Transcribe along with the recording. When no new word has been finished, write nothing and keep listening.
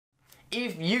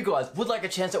if you guys would like a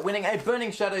chance at winning a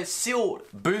Burning Shadows sealed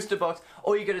booster box,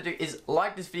 all you gotta do is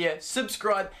like this video,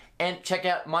 subscribe, and check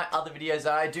out my other videos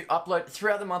that I do upload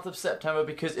throughout the month of September,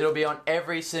 because it'll be on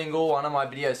every single one of my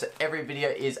videos, so every video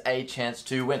is a chance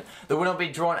to win. The winner will be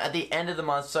drawn at the end of the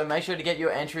month, so make sure to get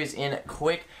your entries in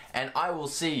quick, and I will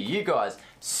see you guys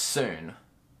soon.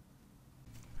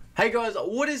 Hey guys,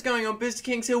 what is going on?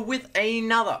 BoosterKings here with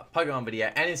another Pokemon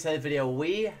video, and in today's video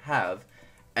we have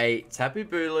a Tapu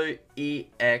Bulu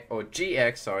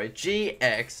GX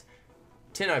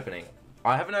tin opening.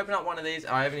 I haven't opened up one of these.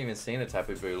 I haven't even seen a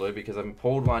Tapu Bulu because I haven't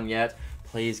pulled one yet.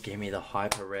 Please give me the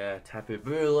hyper rare Tapu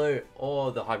Bulu,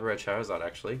 or the hyper rare Charizard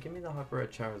actually. Give me the hyper rare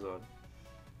Charizard.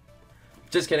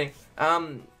 Just kidding.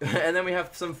 And then we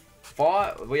have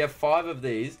we have 5 of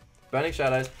these Burning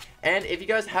Shadows, and if you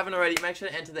guys haven't already, make sure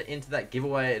to enter into that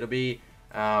giveaway. It'll be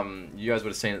you guys would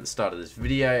have seen at the start of this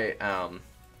video.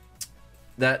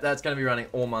 That's going to be running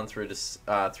all month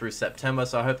through September,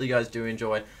 so I hope you guys do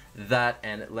enjoy that,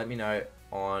 and let me know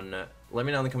in the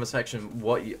comment section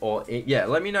what you,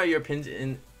 let me know your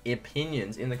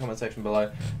opinions in the comment section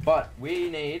below. But we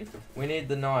need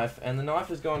the knife, and the knife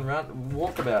has gone round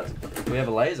walkabouts. We have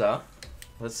a laser.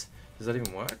 Does that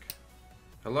even work?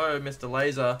 Hello, Mr.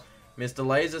 Laser. Mr.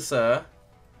 Laser, sir.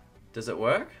 Does it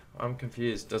work? I'm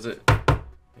confused. Does it? Are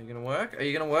you gonna work? Are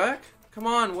you gonna work? Come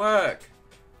on, work.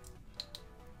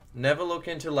 Never look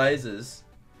into lasers.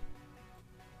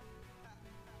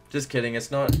 Just kidding. It's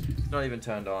not even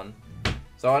turned on.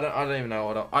 So I don't even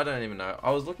know I don't even know.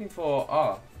 I was looking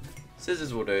for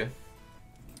scissors will do.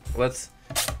 Let's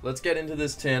get into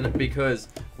this tin because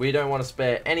we don't want to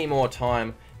spare any more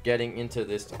time getting into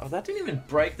this. Oh, that didn't even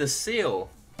break the seal.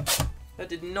 That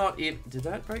did not even... Did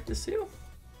that break the seal?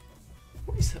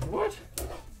 What is that? What?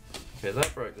 Okay,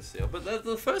 that broke the seal. But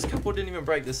the first couple didn't even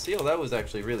break the seal. That was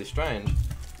actually really strange.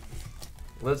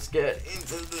 Let's get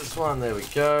into this one. There we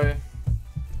go.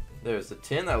 There's the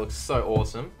tin. That looks so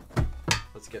awesome.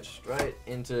 Let's get straight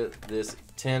into this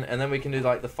tin. And then we can do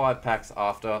like the 5 packs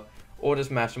after, or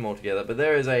just mash them all together. But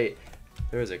there is a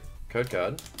code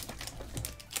card.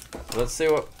 Let's see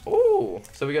what... Ooh!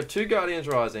 So we got 2 Guardians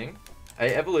Rising,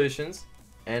 a Evolutions,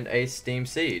 and a Steam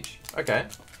Siege. Okay,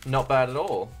 not bad at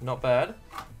all. Not bad.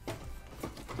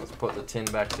 Let's put the tin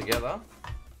back together.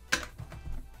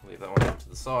 Leave that one off to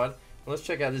the side. Let's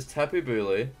check out this Tapu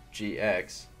Bulu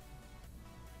GX.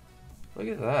 Look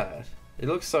at that. It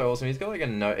looks so awesome. He's got like a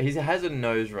nose. He has a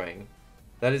nose ring.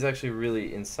 That is actually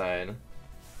really insane.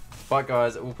 But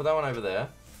guys, we'll put that one over there.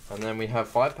 And then we have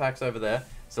 5 packs over there.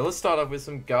 So let's start off with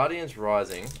some Guardians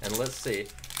Rising, and let's see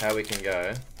how we can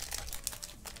go.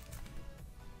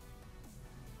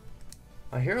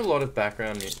 I hear a lot of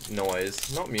background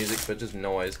noise, not music, but just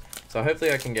noise. So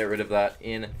hopefully I can get rid of that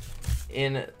in.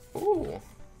 Ooh.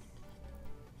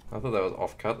 I thought that was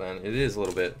off cut then. It is a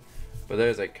little bit. But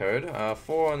there's a code.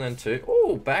 4 and then 2.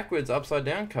 Ooh, backwards upside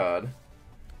down card.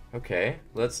 Okay.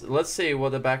 Let's see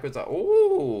what the backwards are.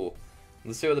 Ooh.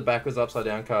 Let's see what the backwards upside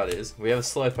down card is. We have a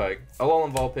Slowpoke, a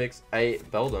Alolan Vulpix, a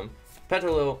Beldum,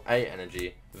 Petalil, a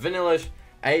Energy, Vanillish,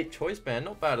 a Choice Band,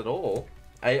 not bad at all,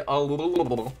 a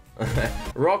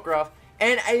Rockruff,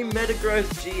 and a Metagross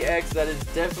GX. That is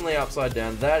definitely upside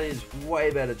down. That is way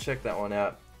better. Check that one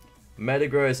out.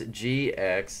 Metagross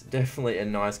GX, definitely a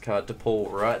nice card to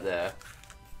pull right there.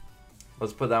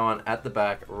 Let's put that one at the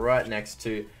back, right next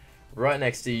to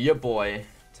your boy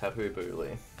Tapu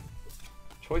Bulu.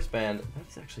 Choice Band,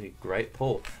 that's actually a great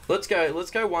pull. Let's go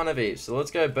one of each. So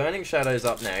let's go Burning Shadows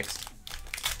up next.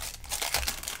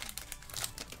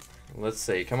 Let's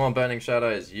see. Come on, Burning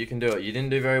Shadows. You can do it. You didn't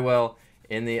do very well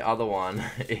in the other one.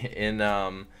 In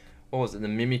what was it? The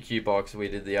Mimikyu box we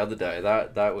did the other day.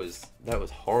 That was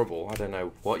horrible. I don't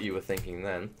know what you were thinking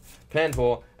then.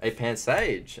 Panpour, a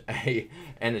Pansage, a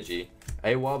Energy,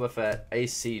 a Wobbuffet, a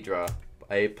Seadra,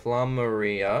 a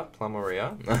Plumeria,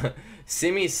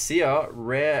 Simisear,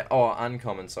 rare,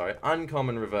 uncommon, sorry,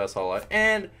 uncommon reverse holo,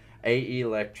 and a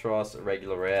Electros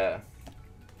regular rare.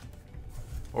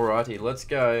 Alrighty, let's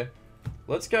go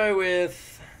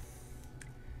with,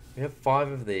 we have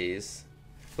 5 of these.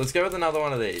 Let's go with another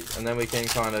one of these, and then we can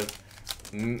kind of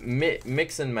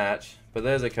mix and match, but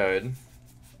there's a code.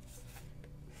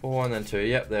 4 and then 2,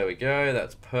 yep, there we go,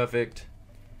 that's perfect.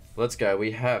 Let's go.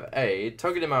 We have a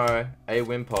Togedemaru, a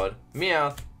Wimpod,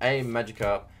 Meowth, a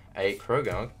Magikarp, a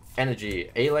Krogunk, Energy,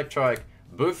 a Electrike,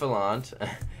 Bouffalant,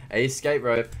 a Escape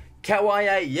Rope,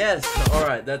 Kawaii, yes!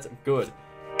 Alright, that's good.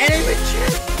 And a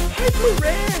Machamp Hyper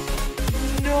Rare!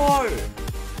 No!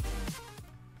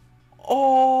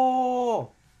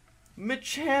 Oh!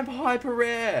 Machamp Hyper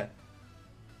Rare!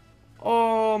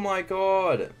 Oh my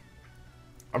god!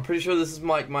 I'm pretty sure this is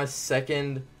my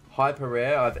second hyper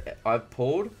rare I've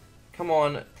pulled. Come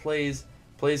on, please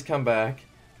come back.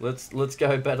 Let's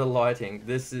go better lighting.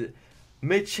 This is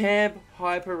Machamp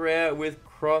hyper rare with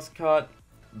crosscut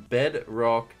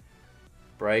bedrock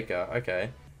breaker.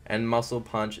 Okay. And Muscle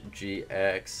Punch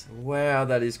GX. Wow,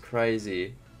 that is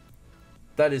crazy.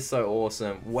 That is so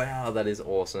awesome. Wow, that is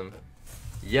awesome.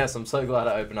 Yes, I'm so glad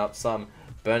I opened up some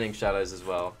Burning Shadows as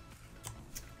well.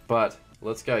 But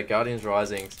let's go. Guardians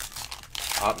Rising's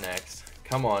up next.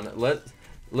 Come on,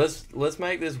 let's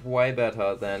make this way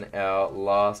better than our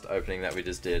last opening that we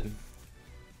just did.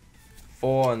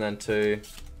 4 and then 2.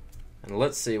 And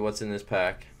let's see what's in this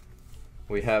pack.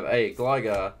 We have a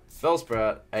Gligar,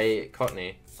 Bellsprout, a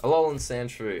Cottony, a Alolan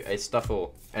Sandshrew, a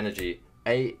Stuffle Energy,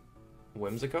 a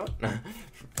Whimsicott,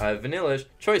 a Vanillish,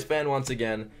 Choice Band once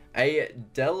again, a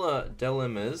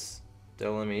Delamise,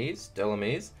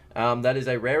 that is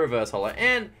a rare reverse holo,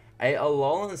 and a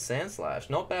Alolan Sandslash.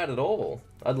 Not bad at all.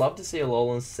 I'd love to see a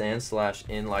Alolan Sandslash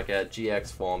in like a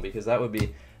GX form, because that'd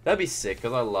be sick,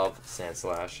 because I love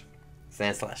Sandslash.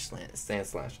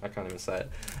 Sandslash. I can't even say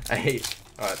it.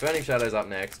 Alright, Burning Shadows up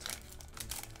next.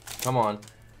 Come on.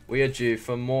 We are due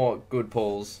for more good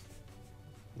pulls.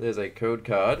 There's a code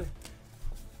card.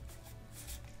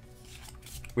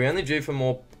 We're only due for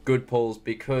more good pulls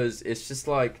because it's just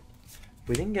like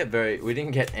we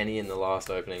didn't get any in the last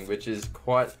opening, which is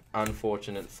quite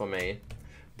unfortunate for me.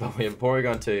 But we have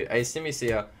Porygon 2, a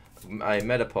Simisear, a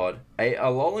Metapod, a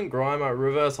Alolan Grimer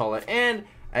reverse holo, and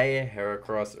a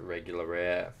Heracross regular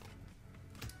rare.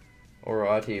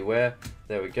 Alrighty,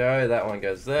 there we go. That one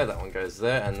goes there, that one goes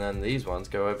there, and then these ones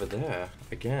go over there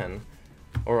again.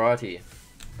 Alrighty,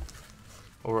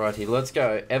 let's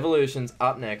go. Evolutions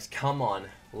up next. Come on,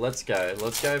 let's go.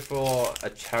 Let's go for a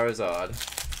Charizard.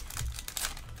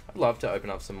 I'd love to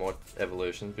open up some more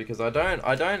evolutions because I don't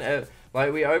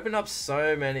like we opened up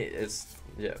so many.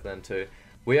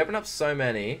 We opened up so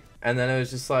many, and then it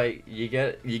was just like you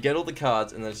get all the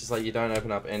cards, and then it's just like you don't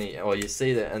open up any, or you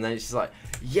see that, and then it's just like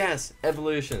yes,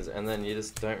 evolutions, and then you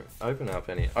just don't open up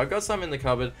any. I got some in the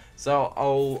cupboard,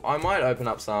 so I might open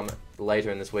up some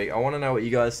later in this week. I want to know what you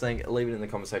guys think. Leave it in the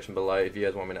comment section below if you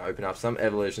guys want me to open up some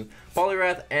evolutions,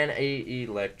 Poliwrath, and a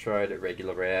Electrode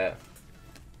regular rare.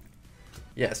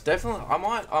 Yes, definitely. I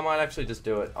might actually just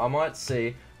do it. I might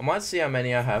see how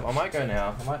many I have. I might go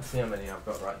now. I might see how many I've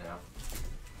got right now.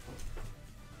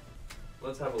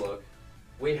 Let's have a look.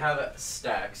 We have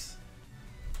stacks.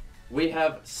 We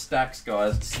have stacks,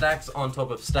 guys. Stacks on top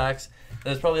of stacks.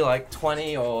 There's probably like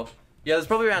 20 or... yeah, there's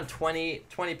probably around 20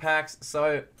 packs,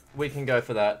 so we can go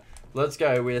for that. Let's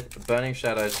go with Burning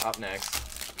Shadows up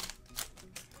next.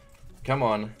 Come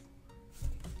on.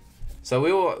 So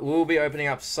we'll be opening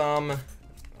up some,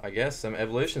 I guess, some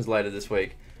evolutions later this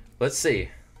week. Let's see.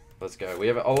 Let's go. We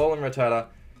have a Alolan Rattata,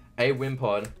 a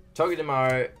Wimpod,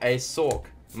 Togedemaru, a Sork,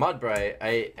 Mudbray,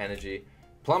 a Energy,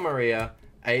 Plumeria,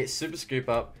 a Super Scoop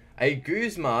Up, a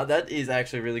Guzma. That is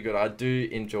actually really good. I do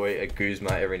enjoy a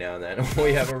Guzma every now and then.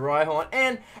 We have a Rhyhorn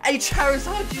and a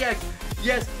Charizard GX.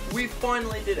 Yes, we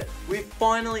finally did it. We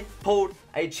finally pulled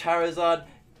a Charizard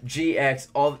GX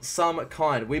of some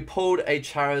kind. We pulled a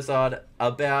Charizard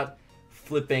about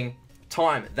flipping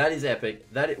time. That is epic.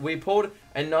 We pulled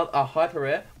a hyper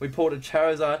rare. We pulled a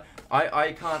Charizard.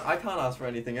 I can't ask for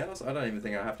anything else. I don't even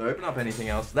think I have to open up anything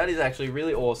else. That is actually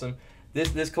really awesome.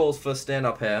 This calls for stand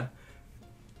up hair.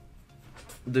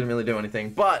 Didn't really do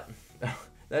anything, but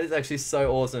that is actually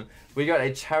so awesome. We got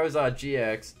a Charizard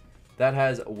GX that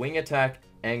has Wing Attack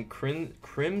and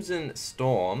Crimson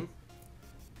Storm.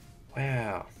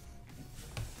 Wow,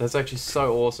 that's actually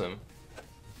so awesome.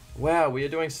 Wow, we are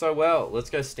doing so well. Let's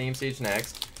go Steam Siege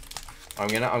next. I'm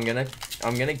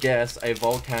gonna guess a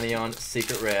Volcanion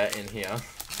secret rare in here,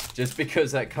 just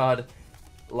because that card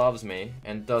loves me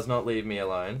and does not leave me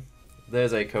alone.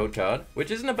 There's a code card,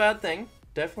 which isn't a bad thing.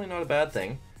 Definitely not a bad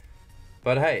thing.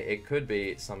 But hey, it could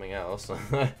be something else.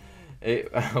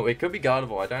 It could be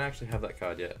Gardevoir. I don't actually have that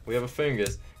card yet. We have a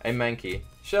Fungus, a Mankey,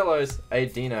 Shellos, a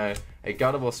Dino, a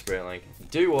Gardevoir Sprearlink,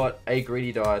 Dewott, a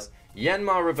Greedy Dice,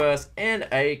 Yanmar Reverse, and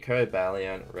a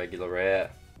Cobalion regular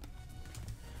rare.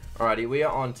 Alrighty, we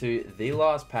are on to the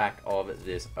last pack of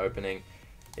this opening.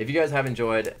 If you guys have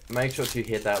enjoyed, make sure to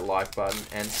hit that like button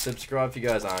and subscribe if you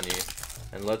guys are new.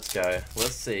 And let's go.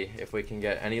 Let's see if we can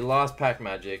get any last pack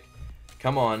magic.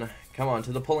 Come on,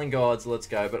 to the pulling gods, let's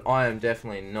go. But I am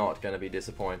definitely not going to be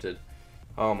disappointed.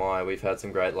 Oh my, we've had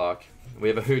some great luck. We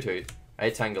have a Hoothoot,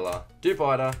 a Tangela,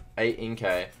 Dewpider, a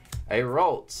Inkay, a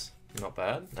Roltz, not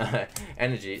bad,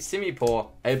 Energy, Simipour,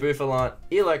 a Bouffalant,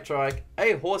 Electrike,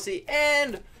 a Horsey,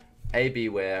 and a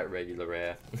Beware regular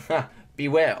rare.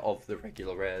 beware of the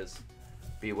regular rares.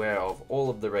 Beware of all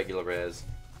of the regular rares.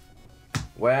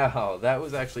 Wow, that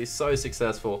was actually so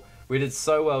successful. We did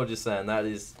so well just then. That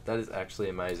is actually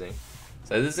amazing.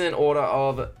 So this is in order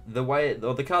of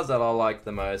the cards that I like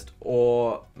the most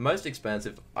or most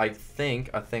expensive. I think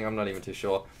I'm not even too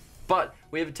sure. But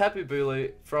we have a Tapu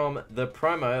Bulu from the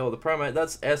promo,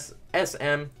 that's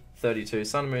SM32,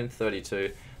 Sun Moon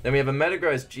 32. Then we have a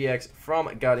Metagross GX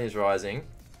from Guardians Rising.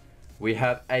 We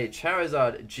have a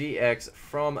Charizard GX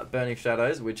from Burning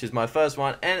Shadows, which is my first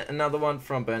one, and another one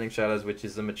from Burning Shadows, which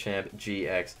is the Machamp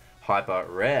GX Hyper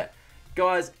Rare.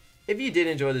 Guys, if you did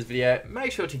enjoy this video,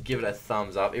 make sure to give it a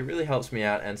thumbs up. It really helps me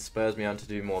out and spurs me on to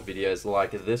do more videos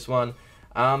like this one.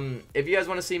 If you guys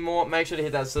want to see more, make sure to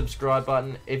hit that subscribe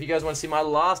button. If you guys want to see my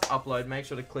last upload, make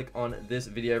sure to click on this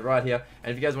video right here.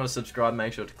 And if you guys want to subscribe,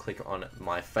 make sure to click on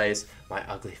my face, my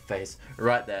ugly face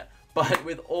right there. But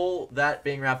with all that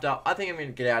being wrapped up, I think I'm going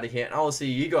to get out of here, and I will see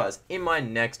you guys in my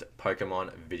next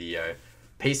Pokemon video.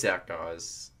 Peace out,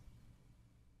 guys.